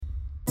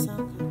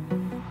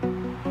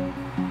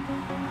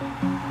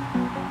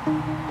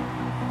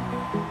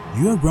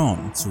You are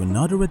on to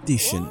another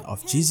edition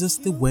of Jesus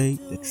the Way,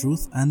 the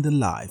Truth and the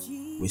Life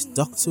with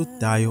Dr.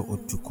 Dayo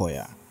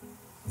Odukoya.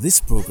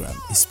 This program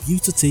is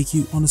built to take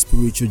you on a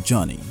spiritual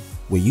journey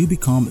where you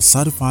become a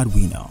certified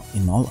winner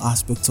in all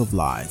aspects of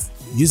life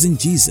using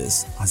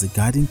Jesus as a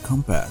guiding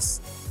compass.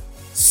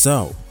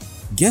 So,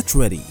 get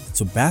ready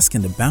to bask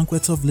in the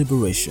banquet of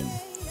liberation,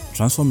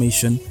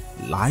 transformation,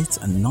 light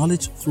and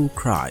knowledge through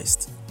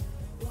Christ.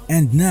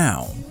 And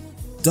now,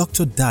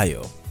 Dr.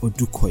 Dayo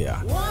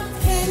Odukoya.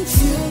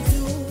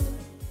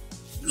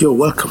 You're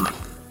welcome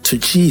to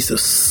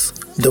Jesus,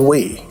 the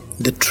Way,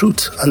 the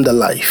Truth and the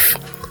Life.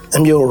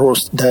 I'm your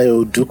host,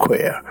 Dayo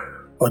Odukoya,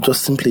 or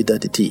just simply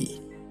Daddy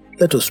D.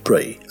 Let us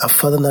pray. Our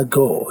Father and our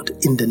God,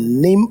 in the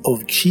name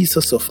of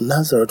Jesus of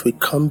Nazareth, we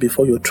come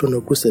before your throne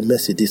of grace and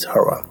mercy this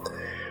hour.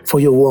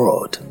 For your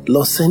word,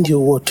 Lord, send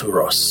your word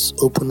to us.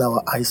 Open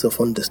our eyes of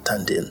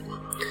understanding.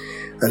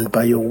 And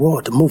by your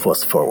word, move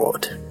us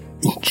forward.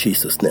 In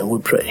Jesus' name we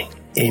pray.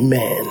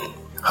 Amen.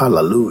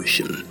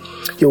 Hallelujah.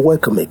 You're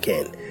welcome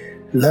again.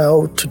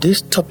 Now,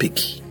 today's topic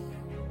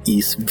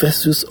is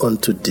vessels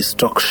unto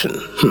destruction.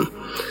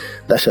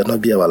 That shall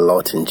not be our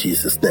lot in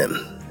Jesus' name.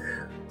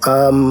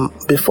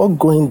 Before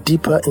going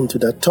deeper into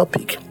that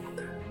topic,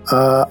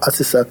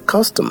 as is our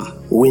custom,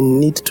 we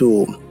need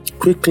to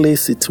quickly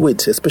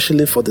situate,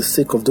 especially for the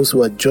sake of those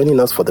who are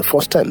joining us for the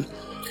first time.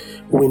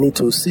 We need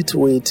to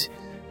situate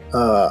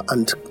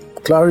and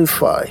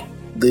clarify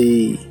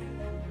the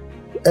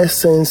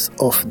essence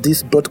of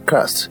this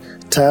broadcast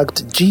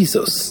tagged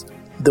Jesus,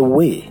 the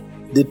Way,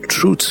 the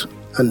Truth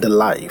and the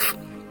Life.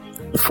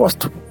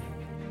 First,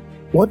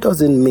 what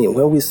does it mean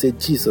when we say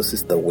Jesus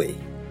is the way?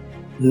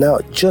 Now,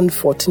 John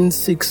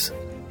 14:6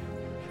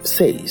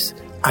 says,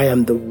 I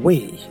am the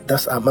way.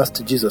 That's our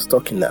Master Jesus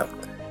talking now.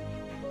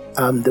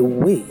 I am the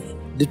way,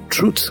 the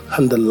truth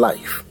and the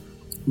life.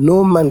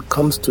 No man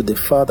comes to the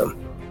Father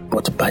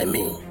but by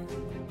me.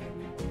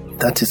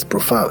 That is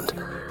profound.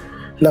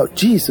 Now,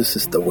 Jesus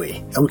is the way.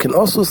 And we can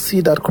also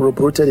see that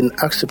corroborated in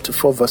Acts chapter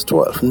 4 verse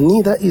 12.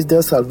 Neither is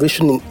there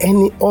salvation in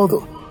any other,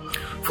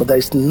 for there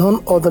is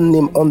none other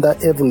name under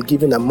heaven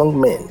given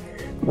among men,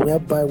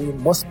 whereby we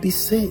must be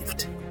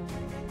saved.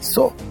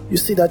 So, you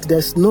see that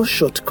there's no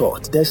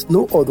shortcut. There's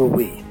no other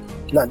way.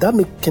 Now,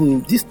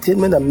 this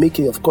statement I'm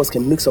making, of course,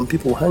 can make some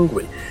people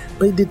hungry.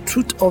 But the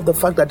truth of the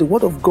fact that the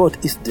Word of God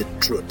is the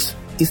truth.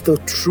 It's the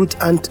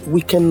truth, and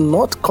we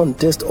cannot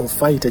contest or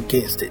fight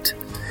against it.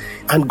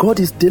 And God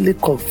is daily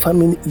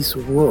confirming His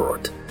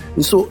word.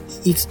 And so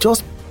it's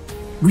just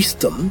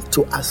wisdom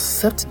to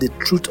accept the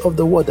truth of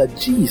the word that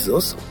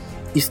Jesus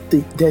is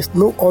there's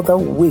no other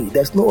way,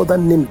 there's no other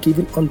name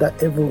given under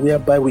heaven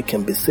whereby we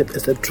can be saved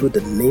except through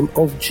the name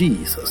of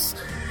Jesus.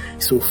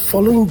 So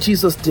following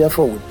Jesus,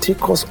 therefore, will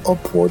take us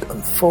upward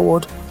and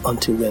forward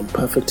until we're in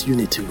perfect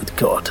unity with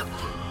God.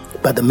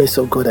 By the mercy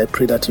of God, I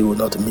pray that you will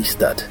not miss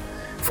that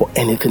for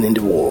anything in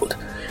the world.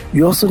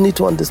 You also need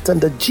to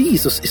understand that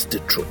Jesus is the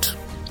truth.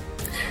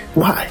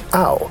 Why?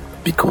 How?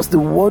 Because the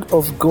Word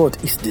of God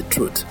is the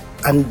truth,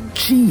 and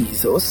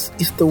Jesus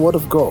is the Word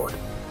of God.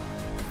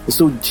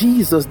 So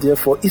Jesus,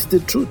 therefore, is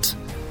the truth.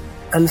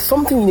 And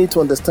something you need to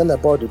understand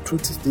about the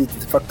truth is the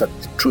fact that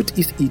the truth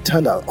is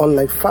eternal,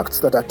 unlike facts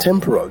that are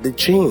temporal. They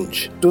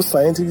change. Those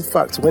scientific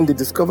facts, when they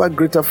discover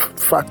greater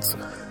facts,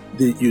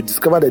 you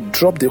discover they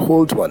drop the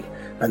old one,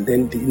 and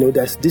then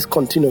there's this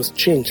continuous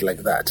change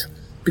like that.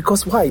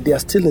 Because why? They are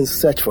still in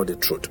search for the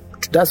truth.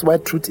 That's why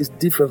truth is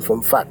different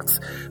from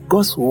facts.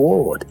 God's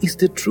word is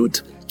the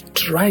truth.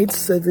 Tried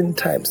 7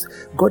 times.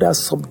 God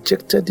has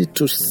subjected it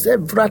to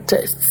several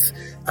tests,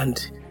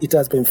 and it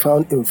has been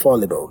found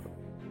infallible.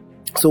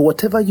 So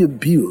whatever you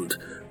build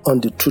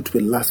on the truth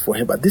will last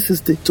forever.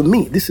 To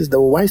me, this is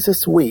the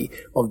wisest way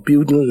of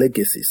building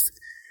legacies.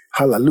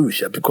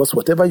 Hallelujah. Because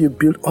whatever you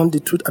build on the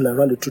truth and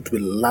around the truth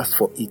will last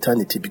for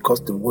eternity,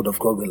 because the word of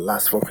God will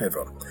last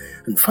forever.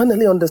 And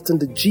finally, understand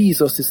that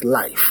Jesus is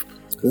life.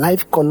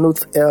 Life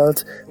connotes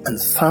health and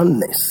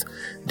soundness.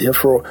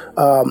 Therefore,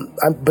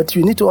 but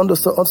you need to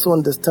also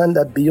understand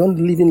that beyond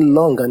living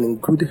long and in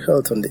good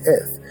health on the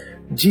earth,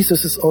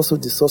 Jesus is also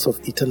the source of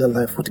eternal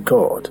life with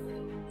God.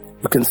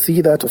 You can see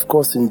that, of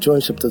course, in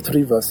John chapter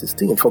 3 verse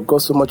 16. For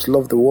God so much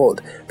loved the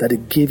world that He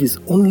gave His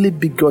only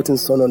begotten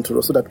Son unto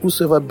us, so that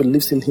whosoever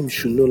believes in Him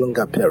should no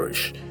longer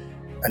perish.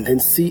 And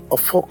then see,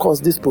 of course,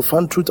 this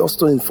profound truth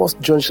also in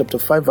 1 John chapter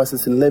 5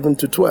 verses 11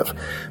 to 12.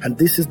 And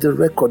this is the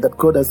record that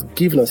God has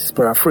given us. It's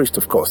paraphrased,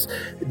 of course.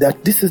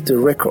 That this is the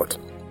record.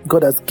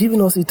 God has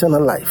given us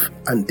eternal life,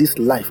 and this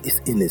life is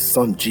in His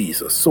Son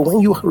Jesus. So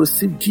when you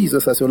receive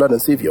Jesus as your Lord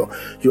and Savior,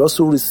 you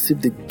also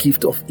receive the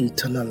gift of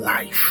eternal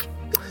life.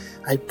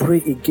 I pray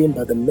again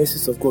by the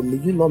mercies of God, may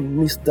you not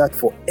miss that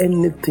for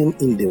anything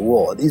in the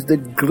world. It's the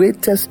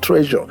greatest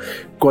treasure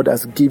God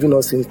has given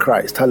us in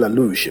Christ.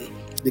 Hallelujah.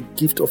 the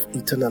gift of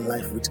eternal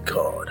life with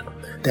God.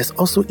 There's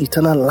also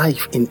eternal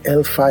life in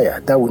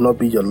hellfire. That will not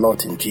be your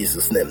lot in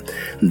Jesus' name.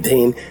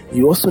 Then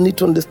you also need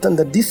to understand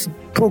that this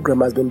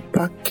program has been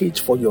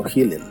packaged for your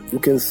healing. You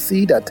can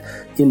see that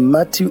in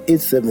Matthew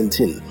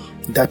 8:17,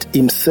 that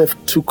himself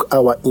took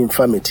our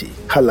infirmity.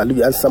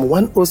 Hallelujah. And Psalm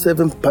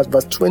 107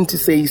 verse 20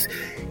 says,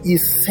 he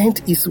sent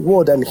his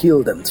word and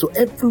healed them. So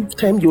every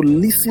time you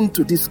listen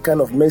to this kind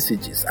of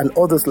messages and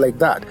others like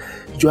that,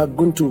 you are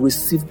going to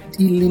receive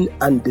healing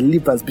and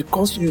deliverance,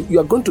 because you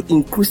are going to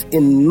increase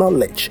in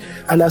knowledge.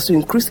 And as you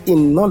increase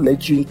in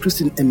knowledge, you increase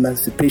in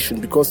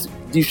emancipation, because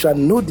you shall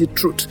know the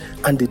truth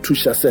and the truth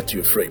shall set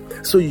you free.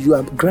 So you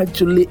are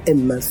gradually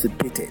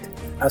emancipated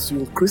as you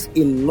increase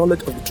in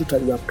knowledge of the truth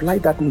and you apply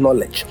that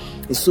knowledge.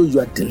 And so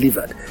you are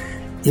delivered.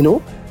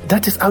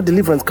 That is how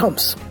deliverance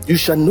comes. You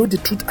shall know the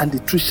truth and the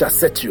truth shall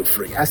set you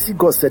free. I see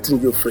God setting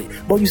you free.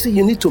 But you see,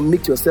 you need to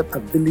make yourself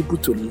available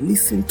to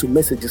listen to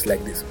messages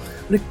like this.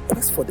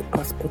 Request for the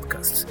past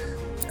podcasts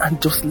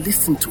and just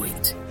listen to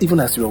it, even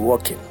as you're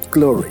walking.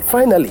 Glory.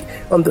 Finally,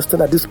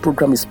 understand that this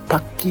program is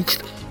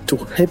packaged to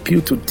help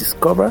you to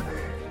discover,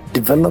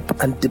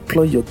 develop, and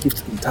deploy your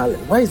gifts and talent.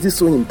 Why is this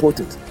so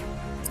important?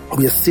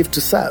 We are saved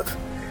to serve.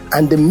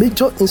 And the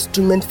major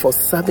instrument for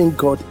serving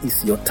God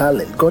is your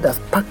talent. God has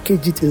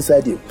packaged it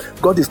inside you.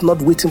 God is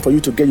not waiting for you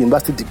to get a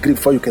university degree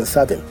before you can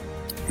serve him.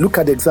 Look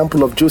at the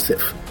example of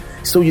Joseph.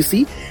 So you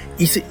see,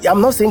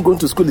 I'm not saying going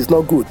to school is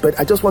not good, but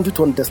I just want you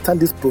to understand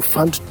this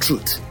profound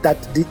truth,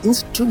 that the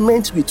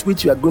instrument with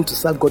which you are going to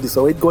serve God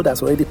God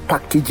has already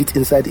packaged it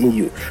inside in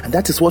you. And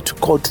that is what you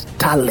call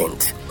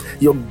talent.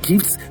 Your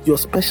gifts, your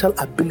special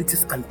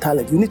abilities and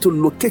talent. You need to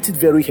locate it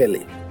very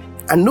early.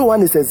 And no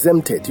one is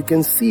exempted. You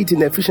can see it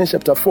in Ephesians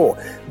chapter 4,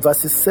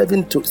 verses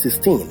 7 to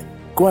 16.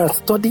 Go and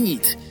study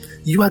it.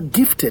 You are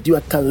gifted, you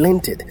are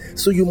talented.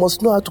 So you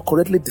must know how to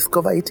correctly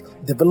discover it,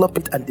 develop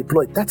it, and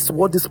deploy it. That's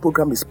what this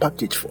program is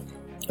packaged for.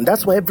 And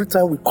that's why every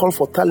time we call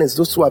for talents,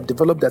 those who have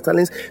developed their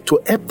talents, to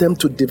help them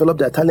to develop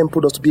their talent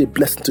products to be a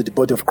blessing to the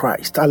body of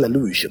Christ.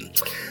 Hallelujah.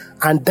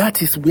 And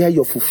that is where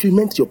your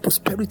fulfillment, your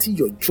prosperity,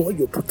 your joy,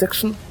 your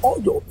protection, all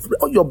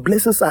your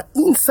blessings are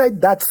inside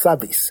that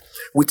service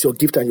with your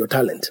gift and your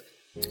talent.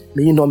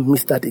 May you not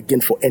miss that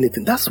again for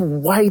anything. That's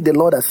why the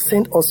Lord has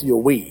sent us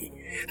your way.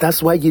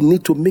 That's why you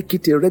need to make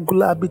it a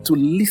regular habit to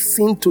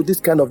listen to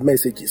this kind of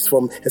messages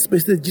from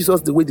especially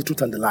Jesus, the way, the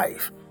truth, and the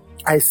life.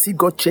 I see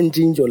God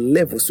changing your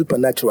level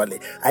supernaturally.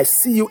 I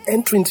see you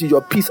entering into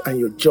your peace and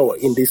your joy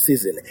in this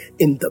season.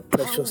 In the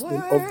precious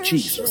name of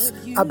Jesus.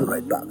 I'll be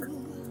right back.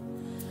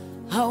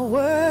 I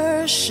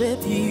worship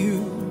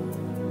you.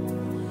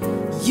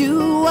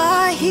 You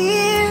are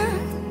here,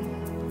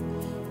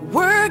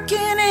 working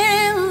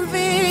in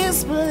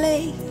this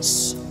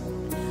place.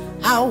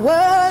 I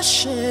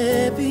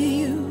worship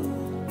you.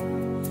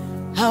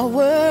 I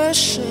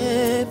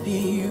worship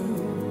you.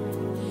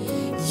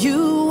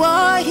 You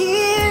are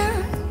here,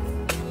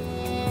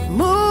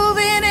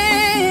 moving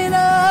in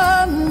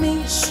our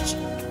midst.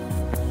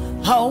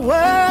 I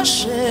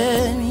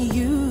worship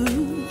you.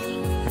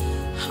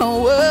 I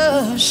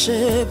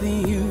worship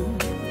you.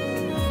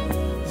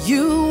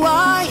 You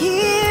are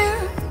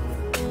here,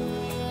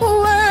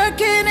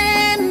 working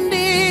in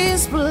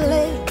this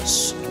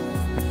place.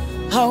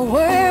 I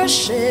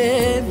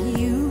worship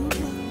you.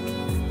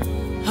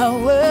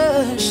 I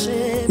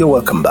worship. You're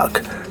welcome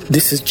back.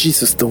 This is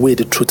Jesus, the way,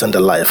 the truth, and the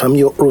life. I'm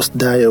your host,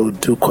 Dayo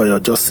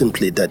Dukoya, just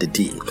simply Daddy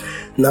D.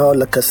 Now,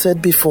 like I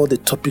said before, the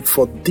topic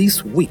for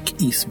this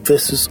week is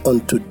vessels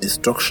unto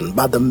destruction.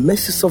 By the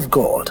mercies of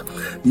God,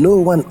 no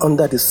one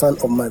under the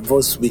sound of my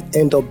voice will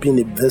end up being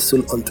a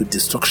vessel unto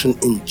destruction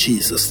in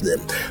Jesus'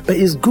 name. But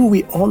it's good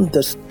we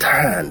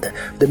understand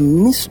the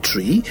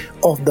mystery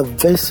of the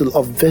vessel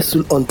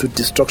unto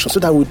destruction, so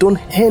that we don't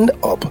end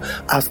up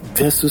as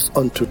vessels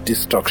unto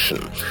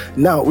destruction.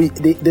 Now,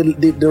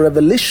 the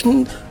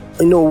revelation,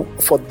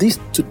 for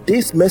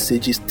today's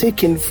message is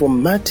taken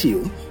from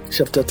Matthew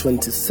chapter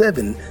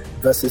 27,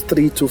 verses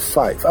 3 to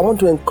 5. I want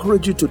to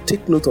encourage you to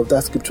take note of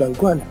that scripture and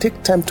go and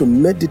take time to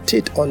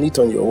meditate on it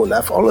on your own.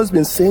 I've always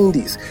been saying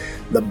this.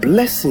 The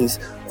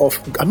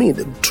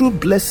true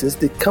blessings,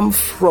 they come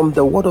from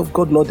the word of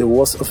God, not the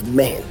words of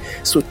men.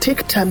 So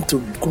take time to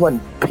go and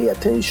pay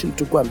attention,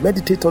 to go and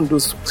meditate on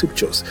those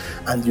scriptures,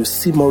 and you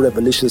see more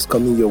revelations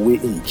coming your way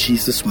in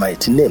Jesus'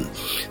 mighty name.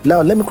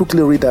 Now, let me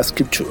quickly read that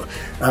scripture.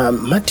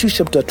 Matthew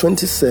chapter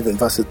 27,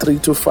 verses 3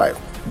 to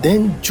 5.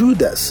 Then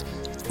Judas,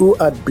 who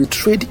had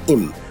betrayed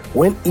him,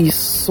 when he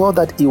saw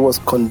that he was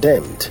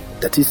condemned,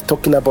 that is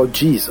talking about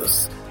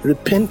Jesus,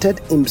 repented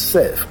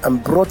himself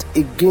and brought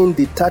again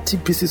the 30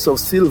 pieces of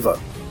silver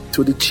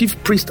to the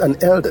chief priests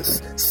and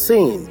elders,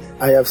 saying,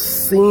 I have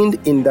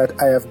sinned in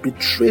that I have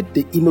betrayed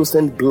the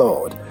innocent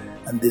blood.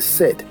 And they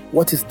said,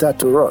 what is that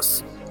to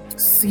us?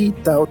 See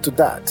thou to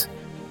that.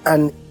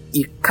 And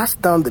he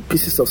cast down the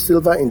pieces of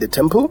silver in the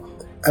temple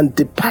and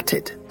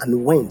departed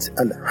and went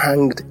and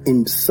hanged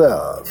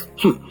himself.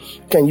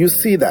 Can you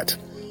see that?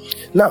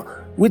 Now,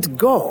 with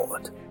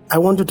God, I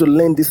want you to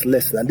learn this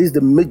lesson, and this is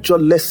the major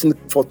lesson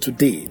for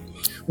today.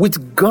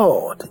 With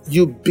God,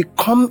 you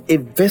become a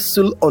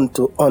vessel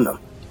unto honor.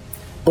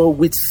 But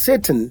with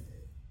Satan,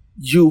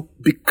 you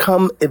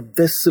become a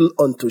vessel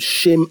unto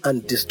shame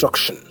and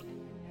destruction.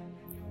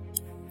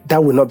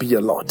 That will not be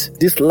your lot.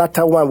 This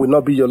latter one will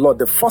not be your lot.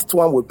 The first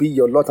one will be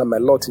your lot and my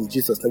lot in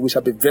Jesus. And we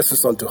shall be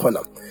vessels unto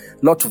honor,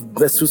 not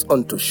vessels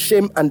unto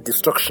shame and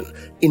destruction,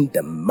 in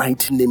the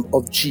mighty name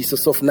of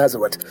Jesus of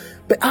Nazareth.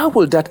 But how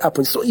will that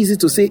happen? It's so easy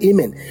to say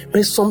amen.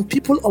 But some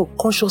people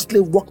unconsciously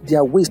walk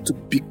their ways to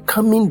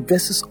becoming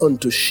vessels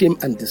unto shame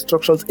and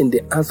destructions in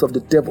the hands of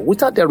the devil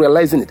without their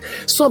realizing it.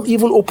 Some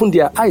even open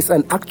their eyes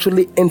and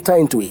actually enter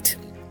into it.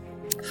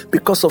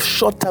 Because of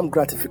short-term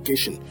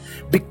gratification,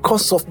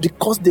 because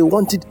they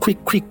want it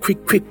quick.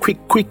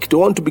 They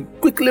want to be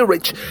quickly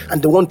rich,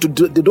 and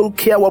they don't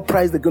care what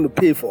price they're going to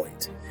pay for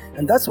it.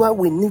 And that's why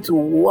we need to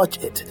watch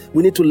it.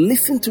 We need to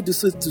listen to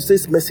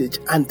this message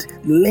and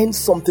learn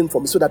something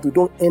from it, so that we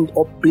don't end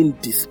up being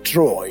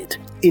destroyed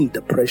in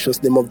the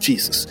precious name of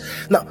Jesus.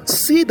 Now,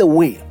 see the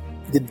way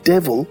the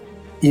devil,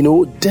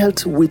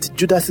 dealt with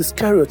Judas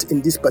Iscariot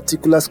in this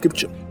particular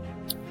scripture.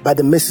 By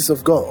the mercies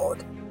of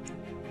God,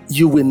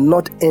 you will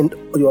not end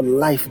your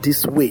life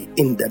this way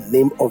in the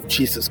name of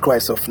Jesus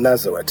Christ of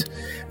Nazareth.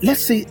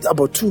 Let's see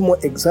about two more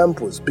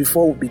examples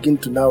before we begin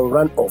to now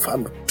run off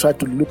and try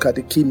to look at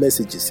the key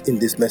messages in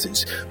this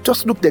message.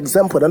 Just look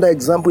another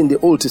example in the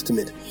Old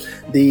Testament.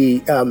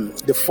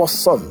 The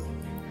first son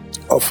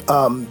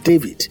of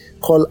David,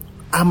 called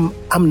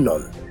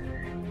Amnon.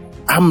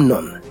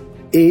 Amnon.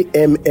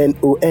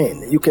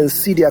 You can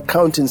see the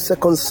account in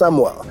 2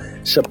 Samuel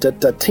chapter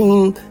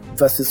 13,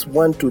 verses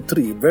 1 to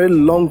 3. Very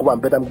long one,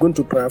 but I'm going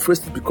to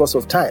paraphrase it because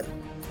of time.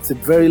 It's a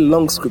very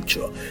long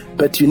scripture,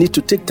 but you need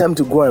to take time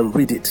to go and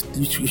read it.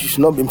 You should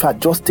not, in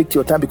fact, just take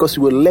your time, because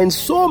you will learn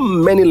so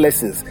many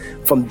lessons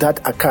from that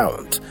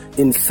account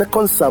in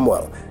 2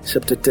 Samuel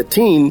chapter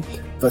 13,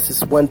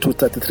 verses 1 to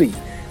 33.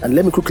 And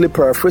let me quickly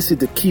paraphrase it,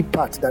 the key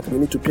part that we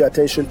need to pay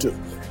attention to,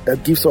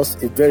 that gives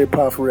us a very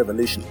powerful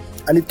revelation.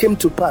 And it came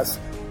to pass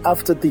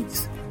after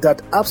this,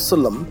 that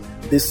Absalom,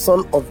 the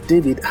son of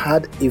David,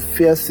 had a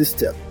fair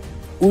sister,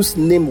 whose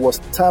name was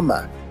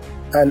Tamar,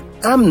 and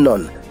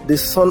Amnon, the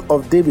son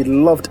of David,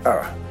 loved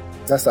her.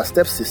 That's her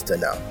stepsister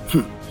now.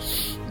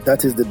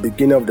 That is the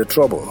beginning of the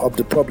trouble, of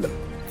the problem.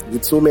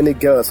 With so many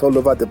girls all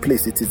over the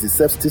place, it is the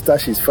stepsister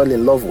she's fell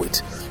in love with.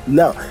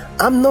 Now,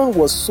 Amnon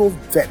was so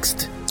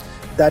vexed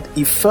that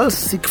he fell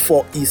sick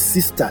for his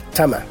sister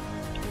Tamar,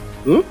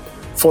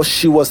 for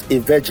she was a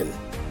virgin.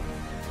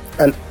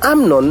 And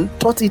Amnon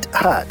thought it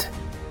hard.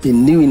 He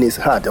knew in his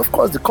heart, of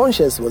course, the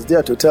conscience was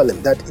there to tell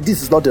him that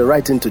this is not the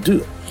right thing to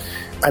do.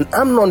 And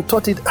Amnon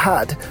thought it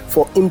hard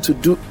for him to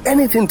do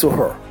anything to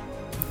her.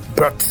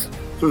 But,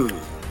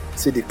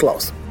 see the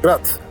clause,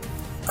 but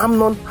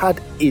Amnon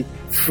had a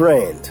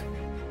friend.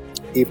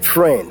 A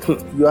friend.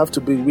 You have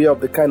to be aware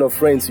of the kind of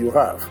friends you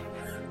have.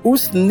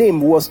 Whose name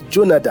was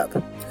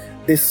Jonadab,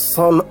 the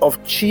son of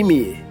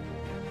Chimeah,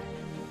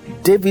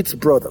 David's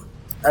brother.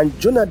 And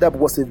Jonadab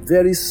was a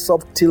very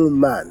subtle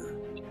man.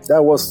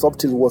 That word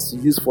subtle was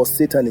used for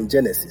Satan in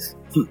Genesis.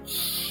 He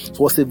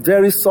was a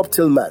very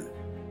subtle man.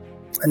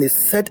 And he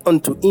said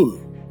unto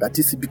him, that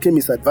is, he became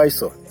his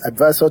advisor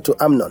to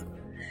Amnon.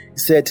 He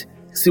said,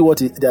 see what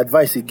the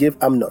advice he gave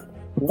Amnon.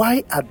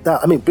 Why art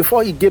thou?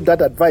 Before he gave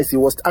that advice, he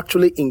was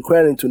actually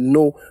inquiring to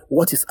know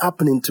what was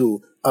happening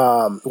to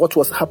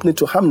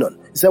Amnon.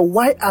 He said,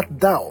 why art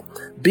thou,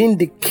 being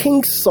the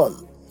king's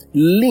son,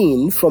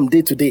 lean from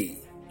day to day?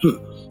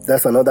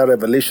 That's another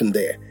revelation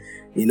there.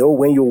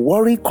 When you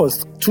worry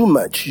too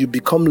much, you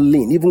become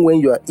lean. Even when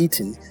you are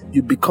eating,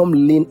 you become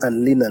lean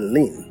and lean and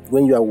lean.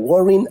 When you are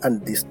worrying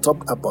and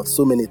disturbed about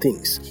so many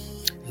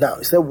things. Now,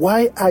 he said,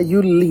 why are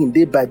you lean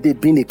day by day,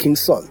 being a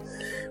king's son?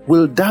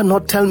 Will thou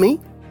not tell me?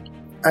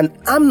 And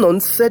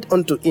Amnon said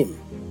unto him,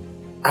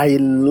 I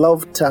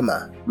love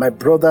Tamar, my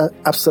brother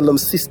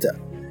Absalom's sister.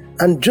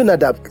 And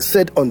Jonadab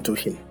said unto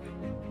him,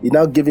 he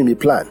now gave him a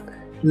plan.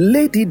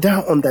 Lay thee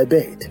down on thy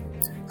bed,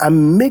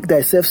 and make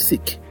thyself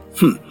sick.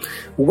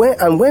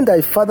 When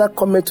thy father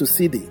cometh to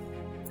see thee,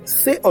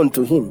 say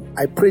unto him,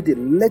 I pray thee,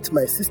 let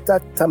my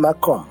sister Tamar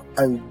come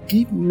and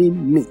give me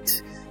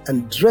meat,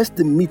 and dress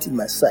the meat in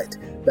my sight,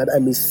 that I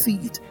may see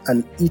it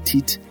and eat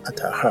it at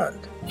her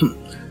hand.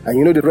 And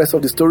you know the rest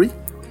of the story?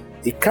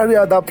 He carried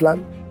out that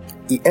plan.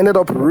 He ended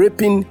up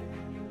raping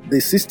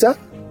the sister,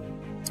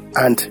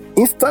 and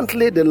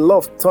instantly the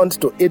love turned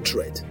to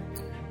hatred.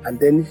 And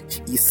then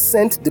he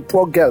sent the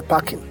poor girl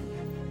packing,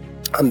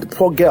 and the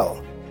poor girl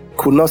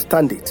could not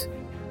stand it,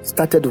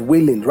 started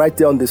wailing right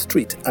there on the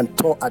street and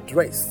tore her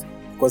dress,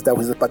 because there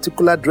was a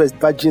particular dress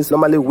virgins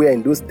normally wear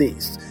in those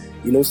days,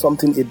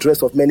 a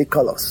dress of many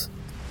colors.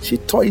 She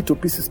tore it to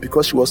pieces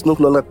because she was no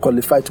longer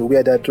qualified to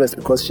wear that dress,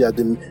 because she had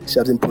been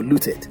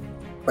polluted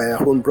by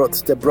her own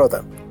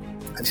stepbrother.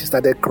 And she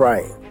started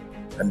crying,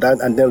 and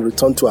then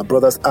returned to her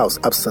brother's house,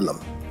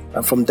 Absalom.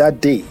 And from that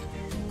day,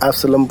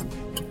 Absalom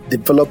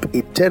developed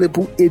a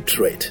terrible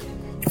hatred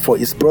for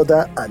his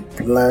brother and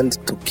planned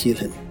to kill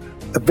him.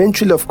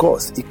 Eventually, of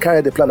course, he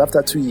carried the plan.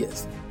 After 2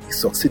 years, he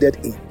succeeded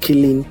in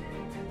killing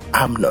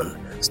Amnon.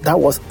 So that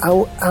was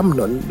how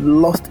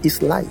Amnon lost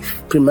his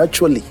life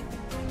prematurely,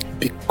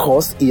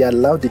 because he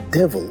allowed the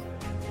devil,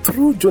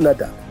 through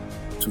Jonadab,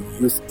 to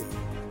use him.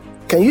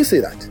 Can you say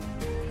that?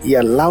 He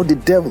allowed the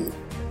devil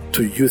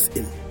to use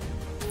him.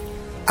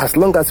 As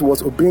long as he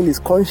was obeying his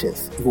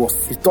conscience,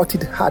 he thought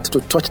it hard to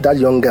touch that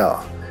young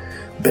girl.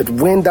 But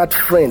when that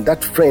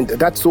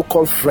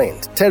so-called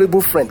friend,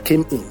 terrible friend,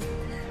 came in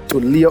to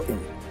lure him,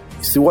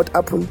 you see what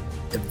happened?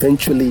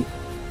 Eventually,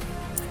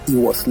 he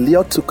was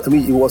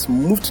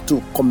moved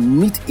to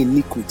commit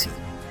iniquity.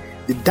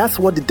 That's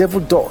what the devil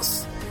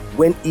does.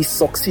 When he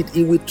succeeds,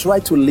 he will try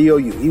to lure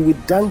you. He will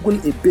dangle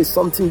a bait,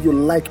 something you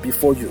like,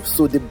 before you.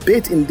 So the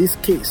bait in this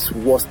case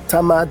was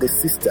Tamar, the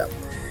sister.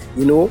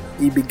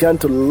 He began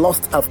to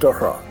lust after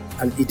her,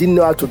 and he didn't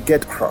know how to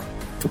get her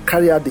to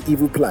carry out the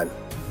evil plan,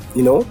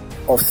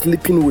 of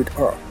sleeping with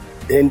her.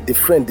 Then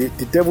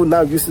the devil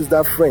now uses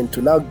that friend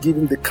to now give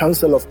him the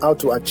counsel of how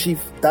to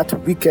achieve that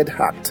wicked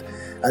act.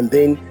 And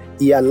then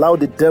he allowed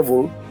the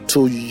devil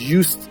to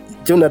use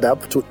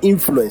Jonadab to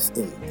influence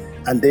him.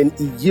 And then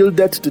he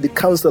yielded to the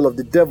counsel of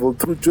the devil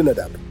through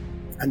Jonadab.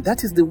 And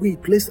that is the way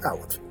it plays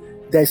out.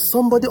 There is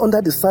somebody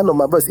under the sound of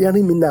my voice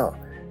hearing me now.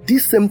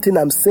 This same thing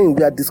I'm saying,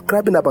 we are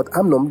describing about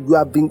Amnon, you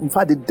have been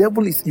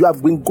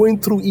going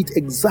through it,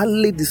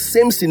 exactly the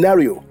same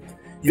scenario.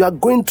 You are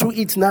going through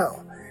it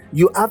now.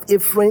 You have a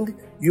friend,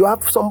 you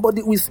have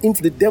somebody who is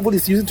into, the devil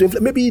is using to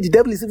influence. Maybe the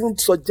devil is even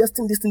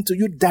suggesting this thing to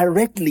you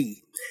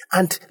directly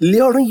and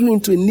luring you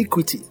into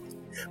iniquity.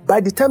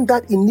 By the time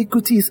that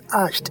iniquity is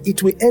ashed,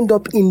 it will end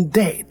up in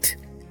death.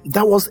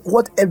 That was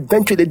what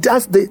eventually,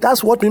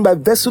 that's what I mean by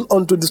vessel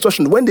unto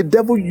destruction. When the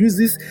devil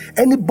uses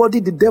anybody,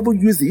 the devil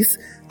uses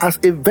as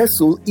a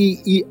vessel,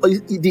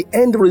 the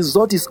end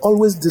result is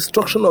always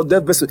destruction of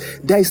that vessel.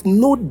 There is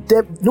no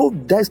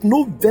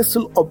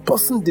vessel or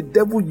person the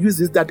devil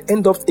uses that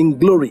end up in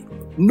glory.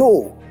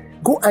 No.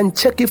 Go and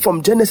check it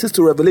from Genesis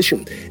to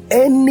Revelation.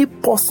 Any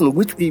person,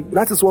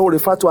 that is what we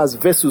refer to as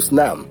vessels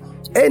now.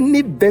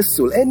 Any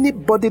vessel,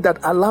 anybody that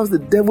allows the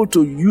devil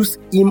to use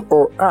him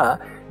or her,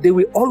 they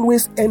will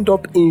always end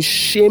up in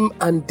shame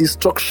and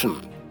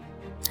destruction.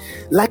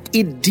 Like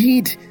it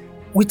did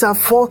with our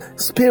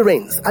first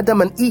parents, Adam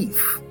and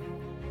Eve.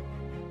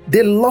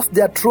 They lost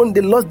their throne,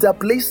 they lost their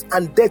place,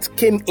 and death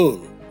came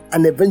in,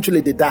 and eventually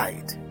they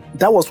died.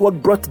 That was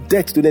what brought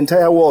death to the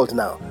entire world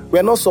now. We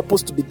are not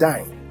supposed to be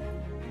dying.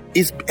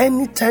 It's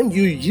anytime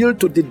you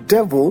yield to the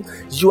devil,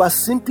 you are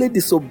simply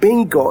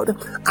disobeying God,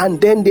 and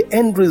then the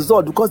end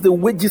result, because the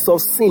wages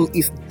of sin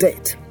is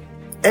death.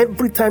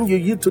 Every time you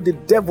yield to the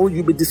devil,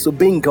 you'll be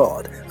disobeying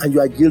God, and you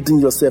are yielding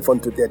yourself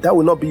unto death. That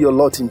will not be your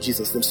lot in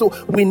Jesus' name. So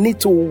we need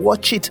to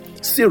watch it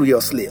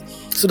seriously,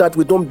 so that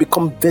we don't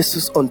become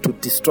vessels unto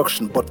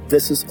destruction, but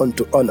vessels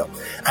unto honor.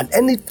 And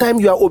anytime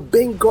you are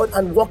obeying God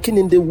and walking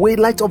in the way,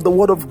 light of the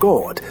word of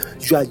God,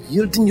 you are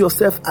yielding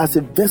yourself as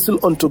a vessel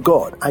unto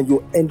God, and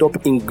you end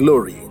up in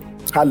glory.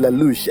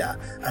 Hallelujah,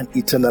 and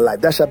eternal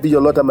life. That shall be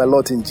your Lord and my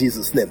Lord in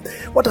Jesus' name.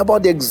 What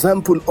about the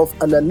example of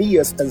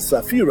Ananias and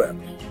Sapphira?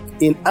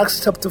 In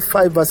Acts chapter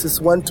 5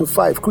 verses 1 to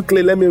 5,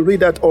 quickly let me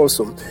read that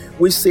also,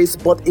 which says,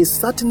 "But a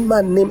certain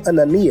man named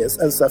Ananias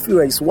and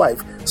Sapphira his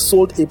wife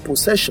sold a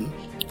possession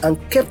and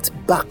kept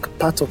back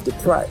part of the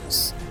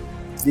price.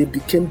 They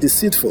became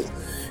deceitful.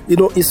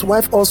 His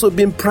wife also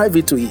being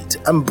privy to it,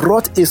 and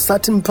brought a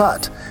certain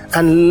part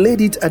and laid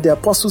it at the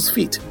apostles'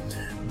 feet.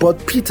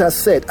 But Peter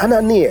said,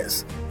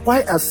 Ananias,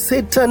 why has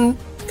Satan,"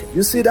 can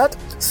you see that?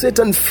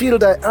 "Satan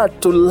filled thy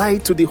heart to lie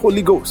to the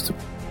Holy Ghost,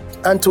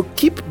 and to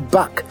keep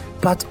back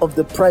part of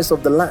the price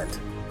of the land?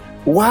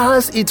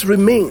 Whilst it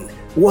remained,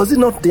 was it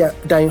not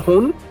thine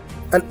own?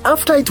 And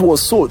after it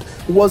was sold,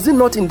 was it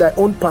not in thy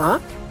own power?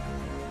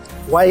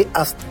 Why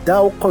hast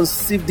thou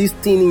conceived this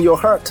thing in your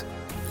heart?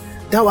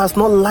 Thou hast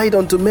not lied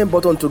unto men,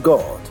 but unto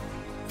God."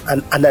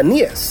 And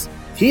Ananias,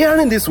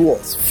 hearing these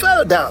words,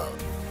 fell down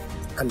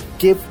and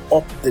gave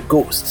up the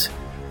ghost.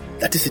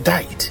 That is, he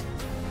died.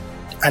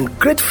 And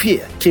great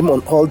fear came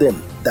on all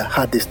them that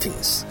heard these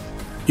things.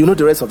 You know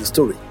the rest of the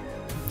story.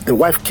 The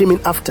wife came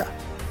in after,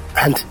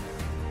 and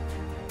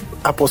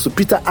Apostle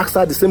Peter asked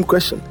her the same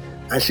question,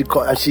 and she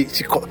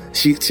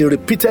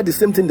repeated the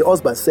same thing the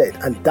husband said,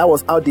 and that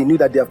was how they knew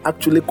that they have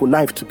actually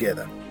connived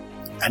together.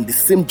 And the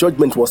same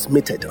judgment was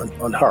meted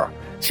on her.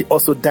 She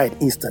also died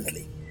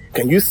instantly.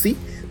 Can you see?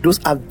 Those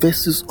are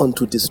vessels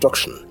unto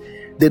destruction.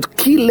 The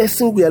key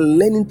lesson we are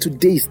learning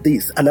today is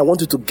this, and I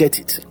want you to get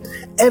it.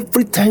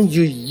 Every time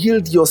you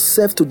yield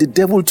yourself to the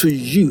devil to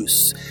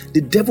use,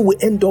 the devil will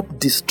end up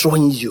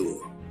destroying you.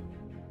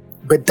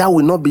 But that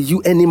will not be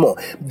you anymore.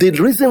 The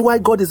reason why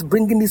God is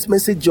bringing this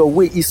message your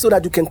way is so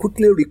that you can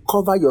quickly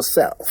recover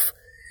yourself.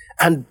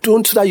 And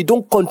so that you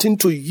don't continue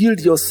to yield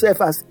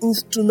yourself as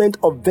instrument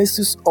or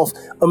vessels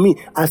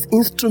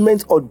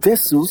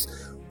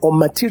or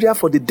material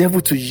for the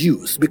devil to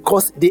use.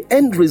 Because the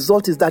end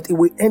result is that it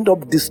will end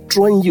up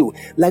destroying you.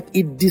 Like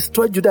it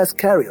destroyed Judas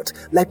Iscariot.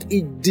 Like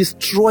it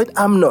destroyed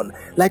Amnon.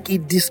 Like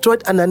it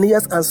destroyed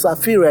Ananias and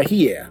Sapphira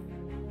here.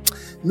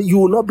 You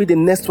will not be the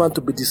next one to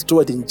be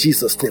destroyed in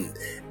Jesus' name.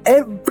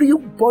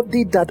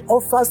 Everybody that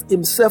offers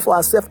himself or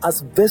herself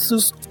as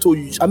vessels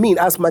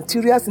as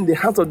materials in the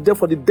hands of the devil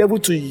for the devil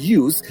to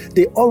use,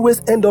 they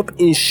always end up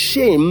in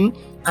shame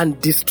and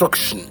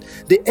destruction.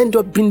 They end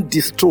up being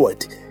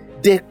destroyed.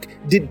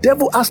 The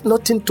devil has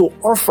nothing to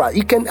offer.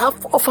 He can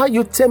offer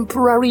you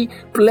temporary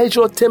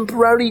pleasure,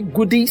 temporary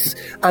goodies,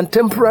 and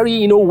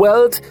temporary,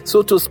 wealth,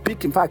 so to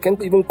speak. In fact, I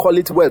can't even call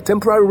it wealth,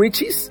 temporary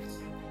riches,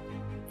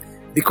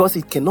 because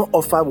it cannot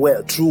offer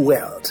true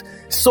wealth.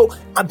 So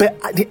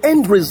the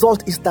end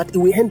result is that it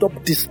will end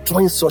up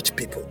destroying such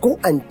people. Go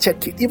and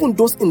check it. Even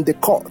those in the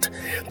court,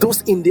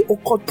 those in the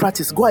occult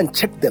practice, go and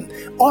check them.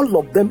 All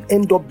of them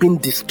end up being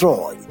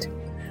destroyed.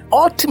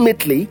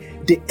 Ultimately,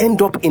 they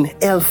end up in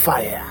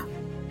hellfire,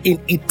 in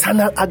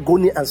eternal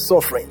agony and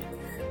suffering.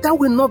 That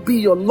will not be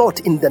your lot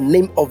in the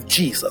name of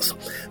Jesus.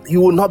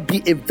 You will not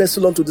be a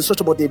vessel unto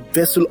destruction, but a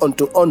vessel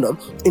unto honor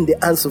in the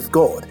hands of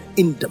God,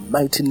 in the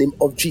mighty name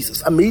of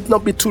Jesus. And may it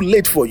not be too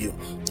late for you,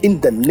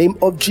 in the name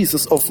of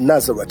Jesus of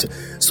Nazareth.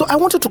 So I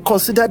want you to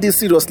consider this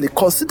seriously.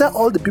 Consider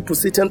all the people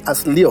Satan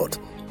has lured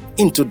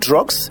into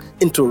drugs,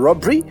 into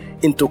robbery,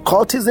 into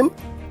cultism,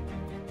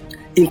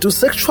 into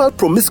sexual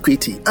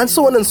promiscuity, and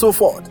so on and so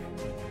forth.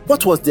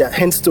 What was their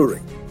end story?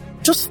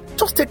 Just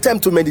take time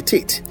to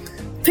meditate.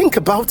 Think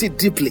about it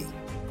deeply.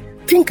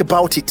 Think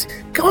about it.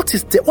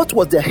 What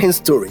was their end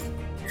story?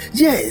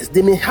 Yes,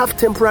 they may have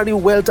temporary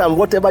wealth and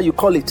whatever you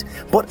call it,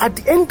 but at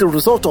the end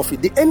result of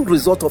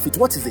it,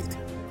 what is it?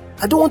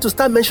 I don't want to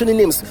start mentioning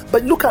names,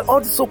 but look at all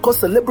the so-called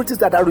celebrities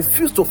that have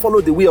refused to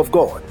follow the way of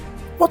God.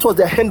 What was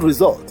their end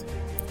result?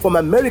 From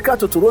America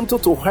to Toronto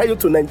to Ohio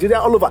to Nigeria,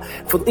 all over,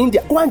 from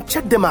India, go and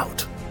check them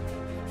out.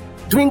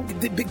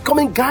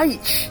 Becoming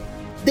guyish.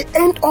 They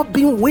end up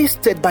being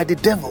wasted by the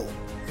devil,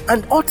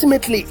 and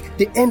ultimately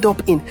they end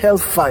up in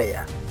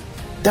hellfire.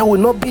 That will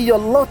not be your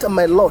lot and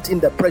my lot in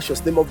the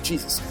precious name of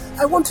Jesus.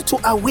 I want you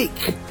to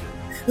awake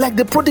like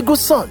the prodigal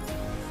son.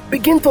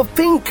 Begin to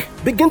think,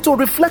 begin to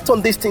reflect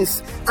on these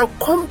things, and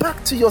come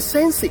back to your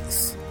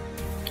senses.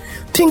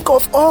 Think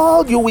of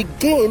all you will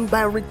gain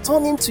by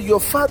returning to your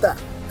Father,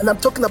 and I'm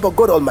talking about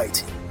God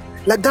Almighty,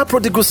 like that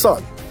prodigal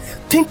son.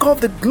 Think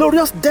of the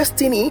glorious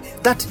destiny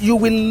that you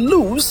will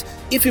lose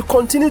if you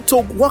continue to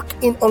walk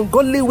in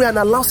ungodly way and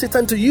allow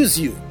Satan to use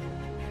you.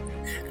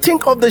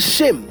 Think of the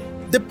shame,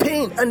 the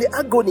pain, and the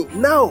agony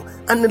now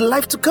and in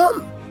life to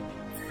come.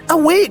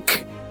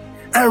 Awake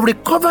and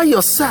recover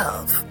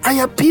yourself.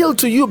 I appeal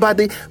to you by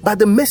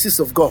the mercies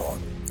of God.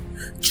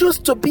 Choose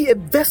to be a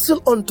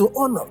vessel unto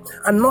honor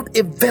and not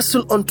a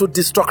vessel unto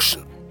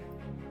destruction.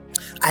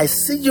 I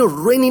see you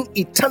reigning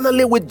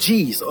eternally with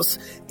Jesus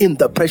in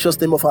the precious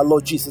name of our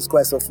Lord Jesus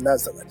Christ of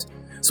Nazareth.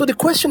 So the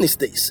question is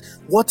this: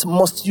 what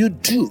must you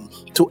do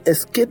to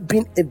escape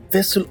being a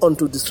vessel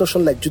unto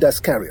destruction like Judas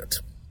Iscariot?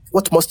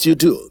 What must you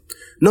do?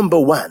 Number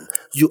 1,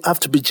 you have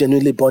to be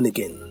genuinely born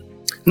again.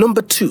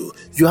 Number 2,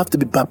 you have to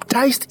be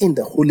baptized in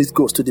the Holy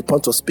Ghost to the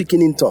point of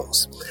speaking in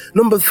tongues.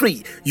 Number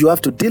 3, you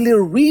have to daily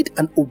read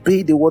and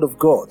obey the word of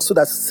God so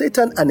that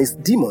Satan and his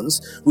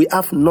demons will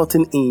have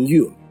nothing in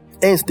you.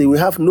 Hence, they will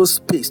have no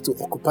space to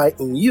occupy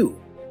in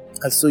you.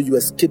 And so you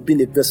escape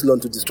being a vessel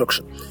unto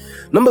destruction.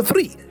 Number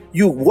 3,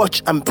 you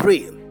watch and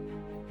pray.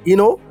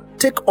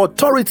 Take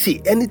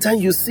authority anytime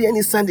you see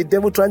any sign the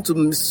devil trying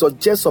to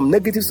suggest some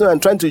negative stuff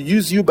and trying to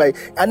use you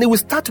and it will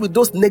start with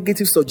those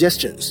negative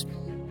suggestions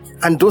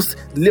and those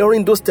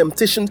luring, those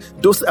temptations,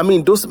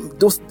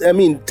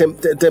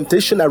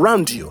 temptation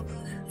around you.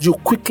 You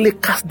quickly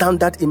cast down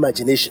that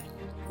imagination.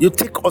 You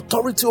take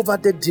authority over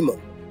that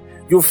demon.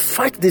 You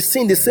fight the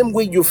sin the same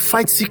way you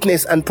fight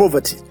sickness and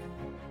poverty.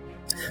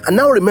 And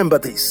now remember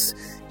this: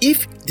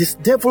 if this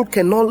devil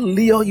cannot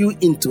lure you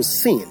into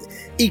sin,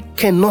 it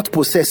cannot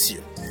possess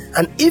you.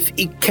 And if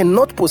it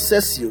cannot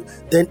possess you,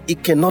 then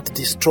it cannot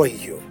destroy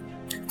you.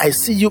 I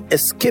see you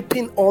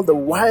escaping all the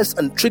wiles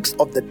and tricks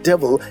of the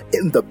devil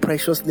in the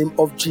precious name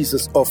of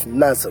Jesus of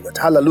Nazareth.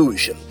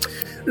 Hallelujah.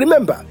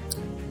 Remember,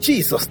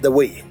 Jesus the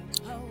way,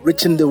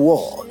 reaching the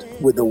world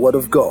with the word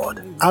of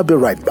God. I'll be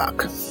right back.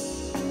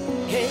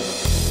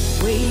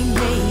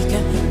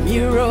 Waymaker,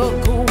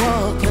 miracle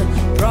worker,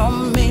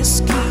 promise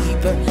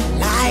keeper,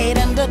 light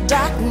in the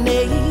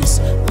darkness.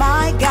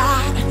 My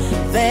God,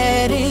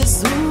 that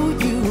is who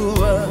you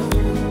are.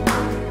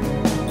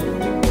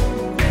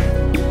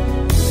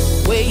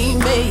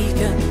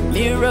 Waymaker,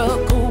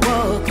 miracle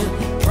worker,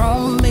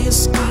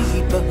 promise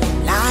keeper,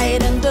 light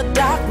in the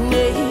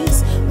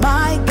darkness.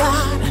 My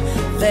God,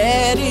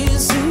 that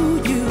is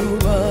who you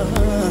are.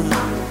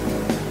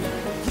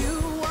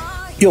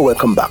 You're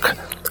welcome back.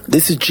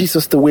 This is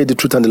Jesus, the way, the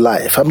truth, and the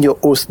life. I'm your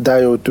host,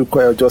 Dayo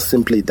Odukoya, just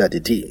simply Daddy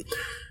D.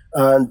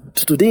 And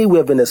today we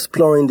have been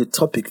exploring the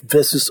topic,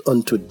 vessels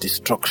unto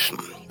destruction.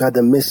 By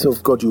the mercy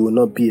of God, you will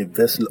not be a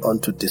vessel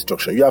unto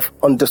destruction. You have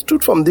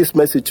understood from this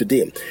message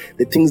today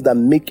the things that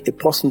make a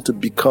person to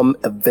become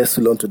a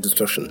vessel unto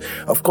destruction.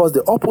 Of course,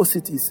 the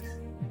opposite is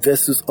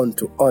vessels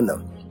unto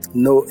honor.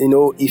 No,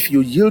 if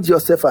you yield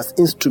yourself as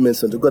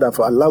instruments unto God and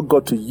allow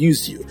God to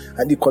use you,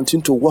 and you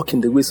continue to walk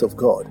in the ways of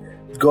God,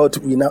 God,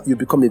 you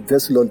become a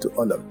vessel unto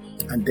honor.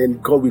 And then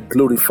God will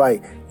glorify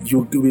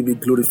you. You will be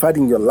glorified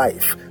in your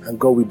life, and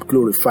God will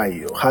glorify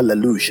you.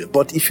 Hallelujah.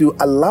 But if you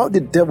allow the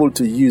devil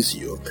to use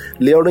you,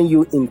 luring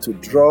you into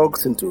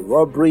drugs, into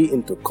robbery,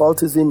 into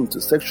cultism, into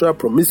sexual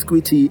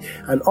promiscuity,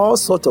 and all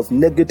sorts of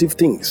negative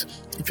things,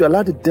 if you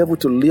allow the devil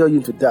to lure you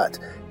into that,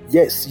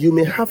 yes, you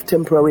may have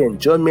temporary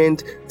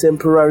enjoyment,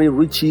 temporary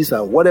riches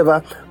and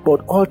whatever,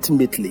 but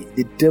ultimately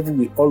the devil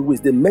will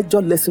always, the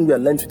major lesson we are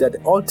learning today,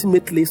 that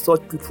ultimately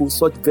such people,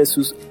 such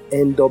vessels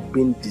end up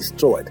being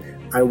destroyed.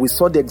 And we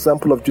saw the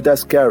example of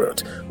Judas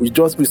Iscariot. We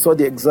saw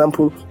the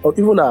example of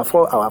even our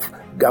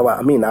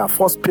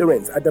first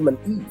parents, Adam and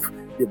Eve.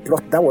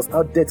 That was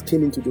how death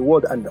came into the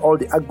world, and all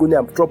the agony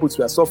and troubles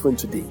we are suffering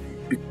today,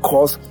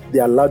 because they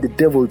allowed the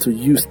devil to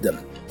use them.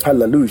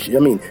 Hallelujah.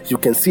 You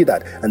can see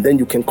that, and then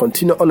you can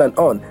continue on and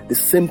on. The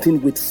same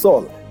thing with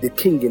Saul, the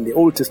king in the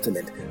Old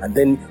Testament. And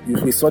then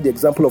we saw the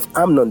example of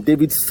Amnon,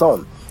 David's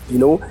son.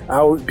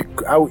 How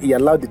he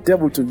allowed the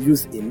devil to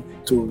use him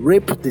to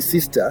rape the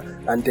sister,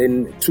 and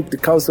then took the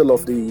counsel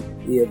of the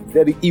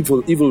very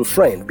evil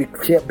friend.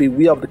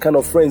 Beware of the kind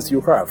of friends you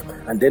have.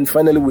 And then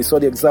finally we saw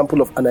the example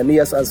of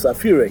Ananias and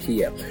Sapphira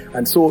here.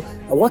 And so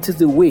what is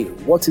the way?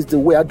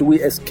 How do we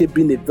escape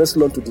being a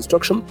vessel unto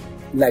destruction?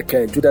 Like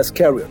Judas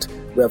Iscariot,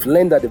 we have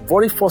learned that the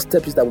very first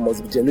step is that we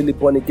must be genuinely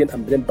born again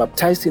and then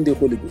baptized in the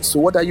Holy Ghost.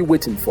 So what are you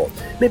waiting for?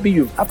 Maybe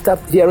after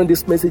hearing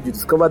this message, you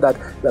discover that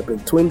you have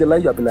been towing the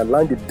line, you have been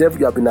allowing the devil,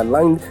 you have been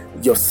allowing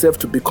yourself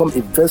to become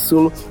a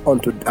vessel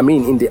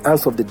in the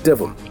hands of the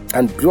devil.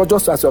 And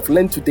just as you have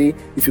learned today,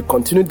 if you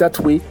continue that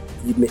way,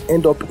 you may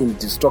end up in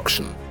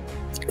destruction.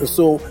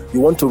 So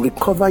you want to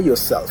recover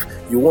yourself.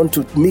 You want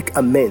to make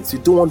amends. You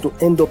don't want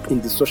to end up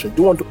in destruction. You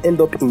don't want to end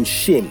up in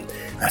shame.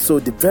 And so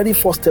the very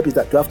first step is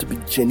that you have to be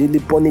genuinely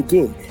born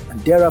again. And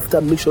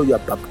thereafter, make sure you are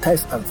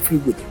baptized and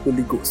filled with the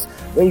Holy Ghost.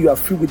 When you are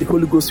filled with the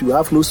Holy Ghost, you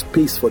have no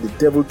space for the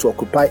devil to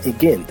occupy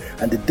again.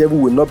 And the devil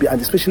will not be, and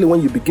especially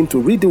when you begin to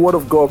read the Word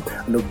of God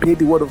and obey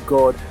the Word of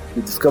God,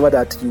 you discover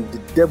that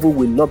the devil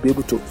will not be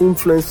able to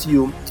influence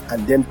you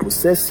and then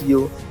possess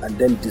you and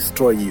then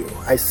destroy you.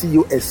 I see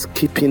you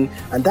escaping,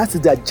 and that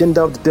is the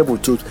agenda of the devil,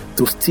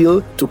 to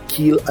steal, to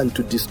kill, and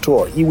to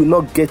destroy. He will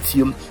not get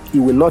you.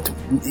 He will not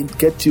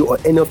get you or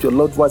any of your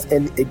loved ones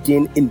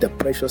again, in the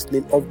precious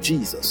name of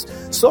Jesus.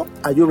 So,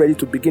 are you ready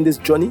to begin this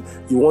journey?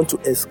 You want to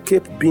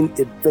escape being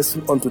a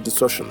vessel unto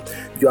destruction.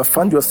 You have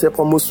found yourself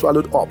almost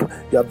swallowed up.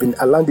 You have been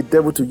allowing the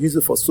devil to use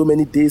it for so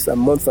many days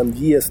and months and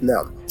years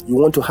now. You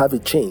want to have a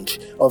change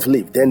of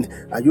life. Then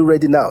are you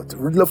ready now?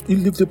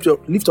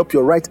 Lift up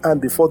your right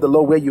hand before the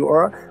Lord where you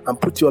are, and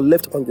put your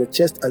left on your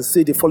chest and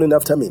say the following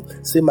after me.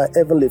 Say, my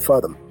Heavenly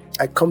Father,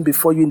 I come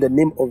before you in the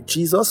name of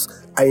Jesus.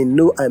 I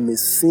know I'm a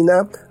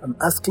sinner. I'm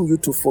asking you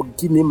to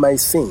forgive me my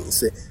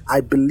sins.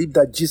 I believe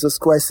that Jesus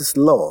Christ is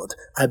Lord.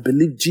 I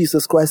believe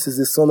Jesus Christ is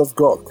the Son of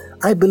God.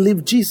 I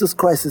believe Jesus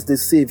Christ is the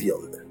Savior.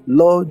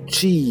 Lord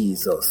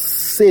Jesus,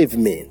 save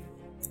me.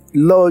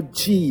 Lord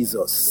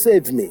Jesus,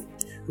 save me.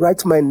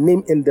 Write my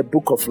name in the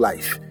book of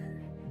life.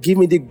 Give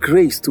me the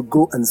grace to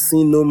go and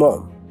sin no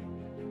more,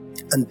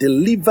 and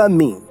deliver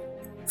me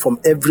from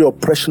every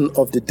oppression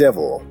of the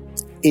devil,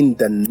 in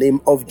the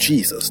name of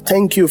Jesus.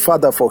 Thank you,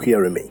 Father, for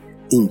hearing me.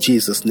 In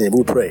Jesus' name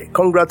we pray.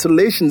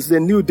 Congratulations, it's a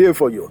new day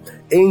for you.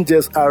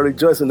 Angels are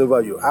rejoicing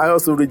over you. I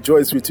also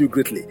rejoice with you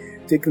greatly.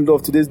 Taking note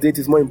of today's date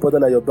is more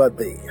important than your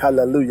birthday.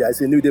 Hallelujah. It's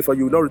a new day for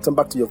you. You will not return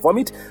back to your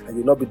vomit, and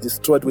you will not be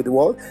destroyed with the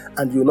world,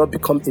 and you will not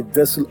become a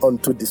vessel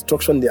unto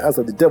destruction in the hands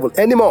of the devil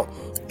anymore.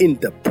 In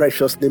the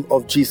precious name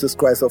of Jesus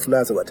Christ of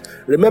Nazareth.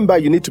 Remember,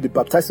 you need to be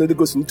baptized in the Holy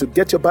Ghost. You need to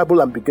get your Bible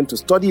and begin to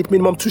study it.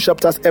 Minimum 2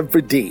 chapters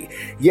every day.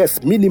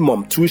 Yes,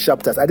 minimum 2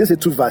 chapters. I didn't say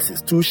 2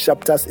 verses. 2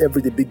 chapters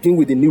every day. Begin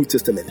with the New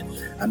Testament.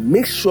 And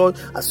make sure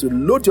as you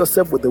load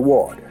yourself with the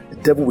Word, the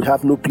devil will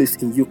have no place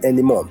in you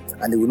anymore,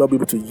 and he will not be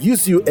able to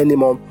use you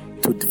anymore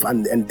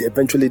and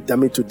eventually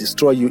to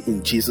destroy you,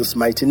 in Jesus'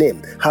 mighty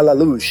name.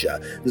 Hallelujah.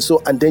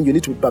 And then you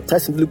need to be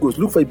baptized in the Holy Ghost.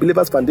 Look for a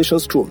Believer's Foundation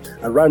School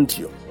around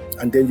you,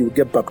 and then you will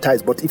get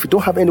baptized. But if you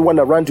don't have anyone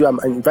around you,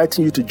 I'm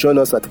inviting you to join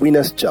us at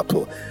Winners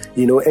Chapel.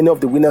 Any of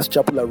the Winners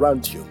Chapel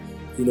around you,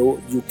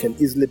 you can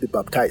easily be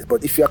baptized.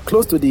 But if you are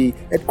close to the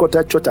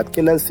headquarters church at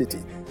Canaan City,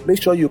 make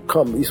sure you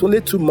come. It's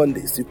only 2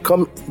 Mondays. You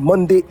come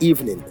Monday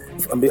evening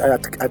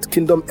at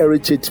Kingdom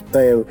Heritage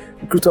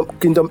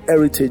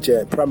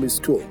Primary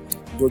School.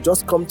 You'll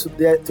just come to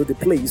the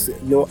place,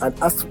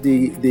 and ask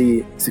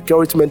the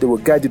security men. They will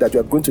guide you that you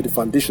are going to the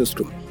foundation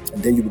school,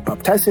 and then you'll be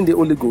baptized in the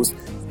Holy Ghost,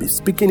 be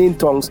speaking in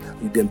tongues,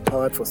 you'll be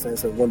empowered for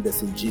signs and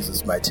wonders in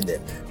Jesus' mighty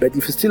name. But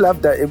if you still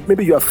have that,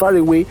 maybe you are far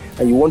away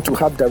and you want to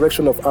have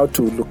direction of how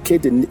to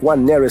locate the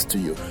one nearest to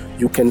you,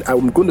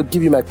 I'm going to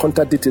give you my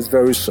contact details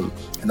very soon,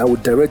 and I will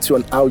direct you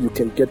on how you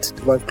can get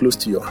one close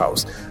to your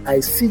house.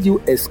 I see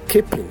you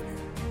escaping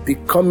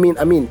becoming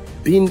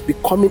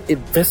a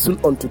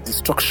vessel unto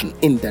destruction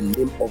in the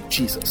name of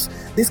Jesus.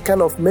 This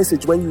kind of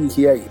message, when you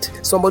hear it,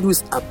 somebody who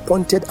is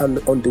appointed and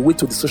on the way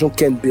to destruction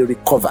can be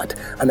recovered.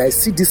 And I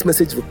see this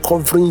message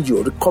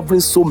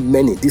recovering so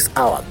many this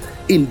hour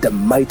in the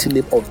mighty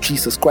name of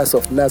Jesus Christ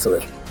of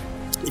Nazareth.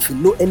 If you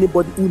know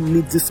anybody who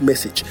needs this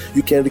message,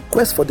 you can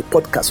request for the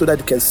podcast so that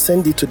you can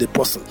send it to the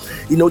person.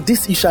 You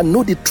shall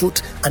know the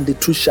truth, and the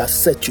truth shall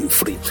set you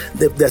free.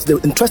 There's the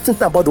interesting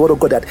thing about the word of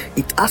God, that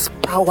it has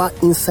power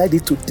inside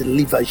it to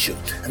deliver you.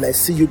 And I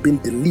see you being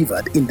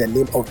delivered in the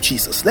name of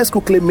Jesus. Let's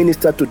quickly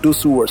minister to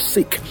those who are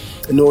sick.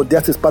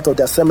 That is part of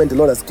the assignment the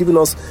Lord has given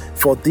us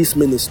for this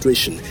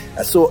ministration.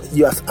 And so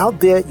you are out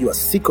there, you are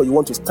sick, or you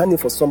want to stand in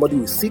for somebody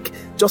who is sick,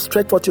 just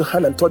stretch out your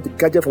hand and touch the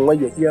gadget from where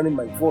you're hearing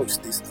my voice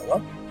this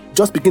hour.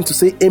 Just begin to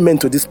say amen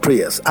to these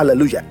prayers.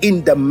 Hallelujah.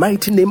 In the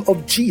mighty name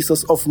of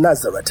Jesus of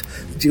Nazareth,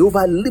 Jehovah,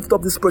 I lift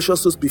up these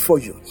precious souls before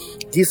you.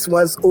 These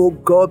ones, oh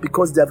God,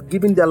 because they have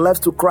given their lives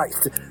to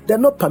Christ, they are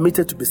not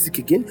permitted to be sick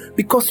again,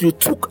 because you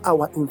took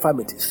our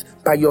infirmities.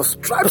 By your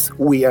stripes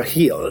we are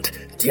healed.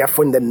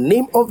 Therefore, in the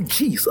name of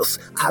Jesus,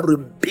 I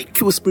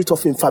rebuke you, spirit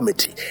of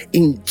infirmity.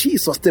 In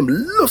Jesus' name,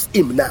 loose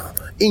him now.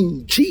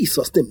 In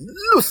Jesus' name,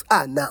 loose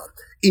her now.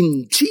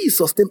 In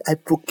Jesus' name, I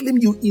proclaim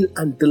you heal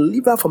and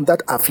deliver from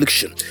that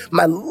affliction.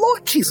 My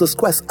Lord Jesus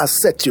Christ has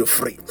set you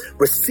free.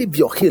 Receive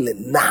your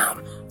healing now.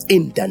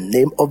 In the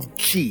name of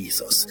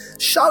Jesus.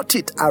 Shout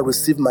it, I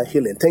receive my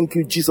healing. Thank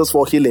you, Jesus,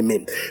 for healing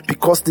me.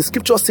 Because the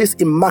scripture says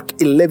in Mark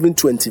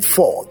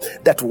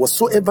 11:24 that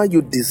whatsoever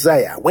you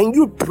desire, when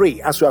you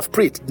pray as you have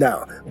prayed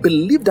now,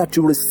 believe that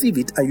you receive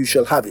it and you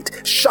shall have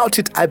it. Shout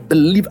it, I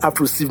believe I've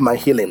received my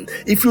healing.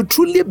 If you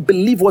truly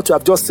believe what you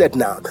have just said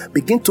now,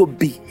 begin to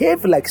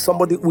behave like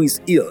somebody who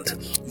is healed.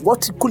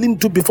 What you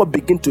couldn't do before,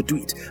 begin to do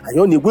it. Are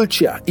you on a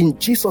wheelchair? In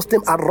Jesus'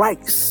 name,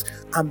 arise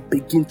and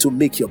begin to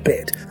make your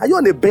bed. Are you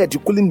on a bed you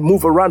couldn't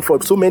move around for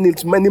so many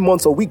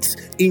months or weeks?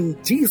 In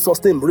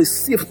Jesus' name,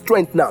 receive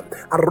strength now.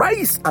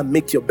 Arise and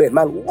make your bed.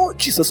 My Lord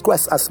Jesus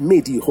Christ has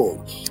made you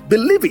whole.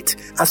 Believe it.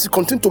 As you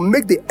continue to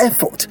make the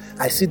effort,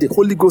 I see the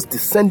Holy Ghost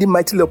descending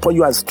mightily upon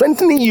you and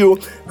strengthening you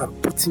and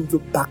putting you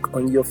back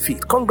on your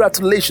feet.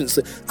 Congratulations.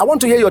 I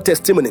want to hear your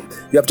testimony.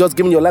 You have just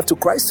given your life to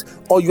Christ,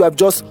 or you have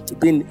just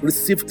been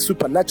received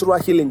supernatural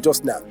healing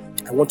just now.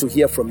 I want to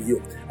hear from you.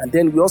 And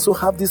then we also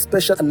have this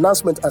special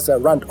announcement as I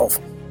round off.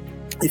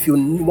 If you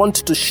want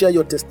to share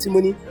your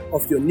testimony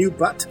of your new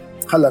birth,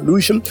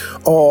 hallelujah,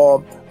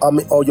 or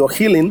your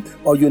healing,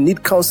 or you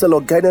need counsel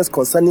or guidance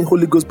concerning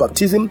Holy Ghost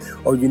baptism,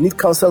 or you need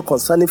counsel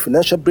concerning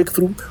financial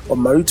breakthrough, or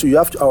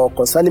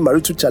concerning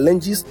marital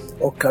challenges,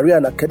 or career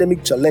and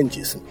academic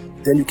challenges,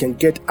 then you can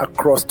get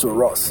across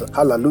to us.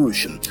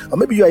 Hallelujah. Or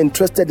maybe you are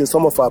interested in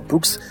some of our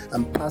books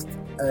and past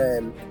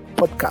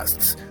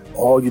podcasts,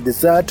 or you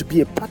desire to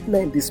be a partner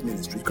in this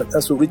ministry, you can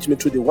also reach me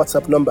through the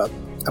WhatsApp number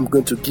I'm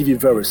going to give you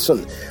very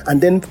soon. And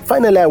then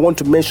finally, I want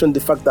to mention the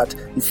fact that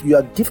if you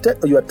are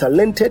gifted or you are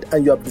talented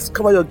and you have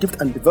discovered your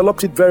gift and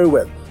developed it very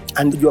well,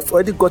 and you have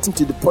already gotten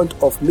to the point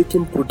of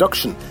making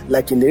production,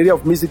 like in the area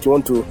of music, you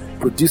want to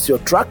produce your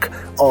track,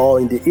 or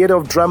in the area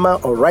of drama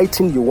or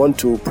writing, you want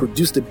to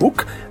produce the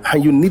book,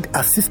 and you need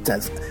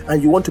assistance,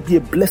 and you want to be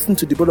a blessing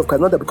to the body of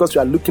Christ, not that because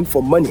you are looking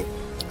for money.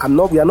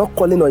 We are not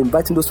calling or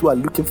inviting those who are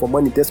looking for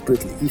money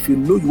desperately. If you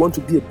know you want to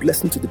be a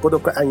blessing to the body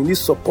of Christ and you need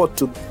support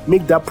to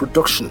make that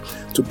production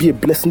to be a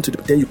blessing to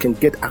then you can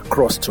get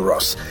across to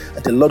us.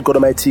 And the Lord God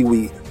Almighty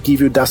will give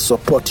you that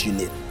support you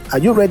need. Are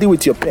you ready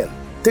with your pen?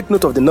 Take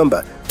note of the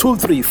number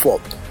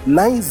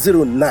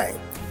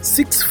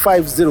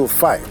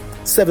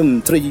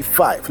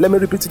 234-909-6505-735. Let me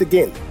repeat it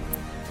again.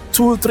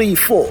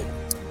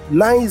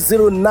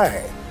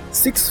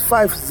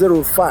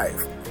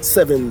 234-909-6505-735.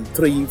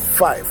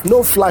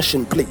 No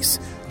flashing, please.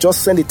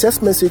 Just send a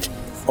text message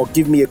or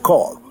give me a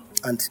call,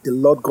 and the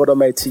Lord God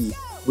Almighty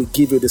will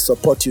give you the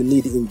support you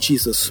need in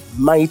Jesus'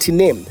 mighty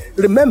name.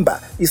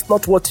 Remember, it's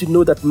not what you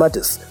know that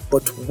matters,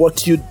 but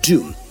what you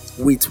do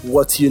with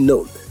what you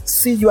know.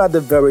 See you at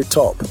the very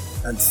top,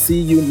 and see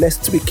you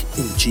next week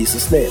in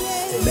Jesus' name.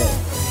 Amen.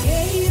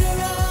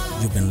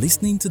 You've been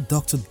listening to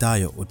Dr.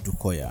 Dayo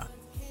Odukoya,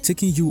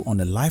 taking you on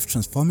a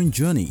life-transforming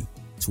journey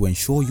to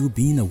ensure you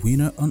being a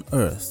winner on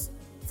earth.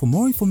 For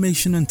more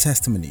information and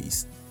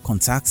testimonies,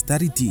 contact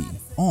Daddy D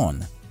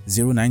on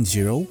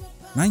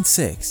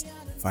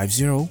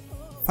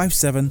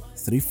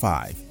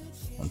 090-9650-5735.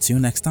 Until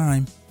next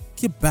time,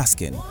 keep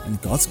basking in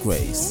God's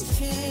grace.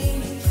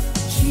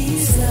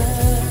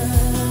 Jesus.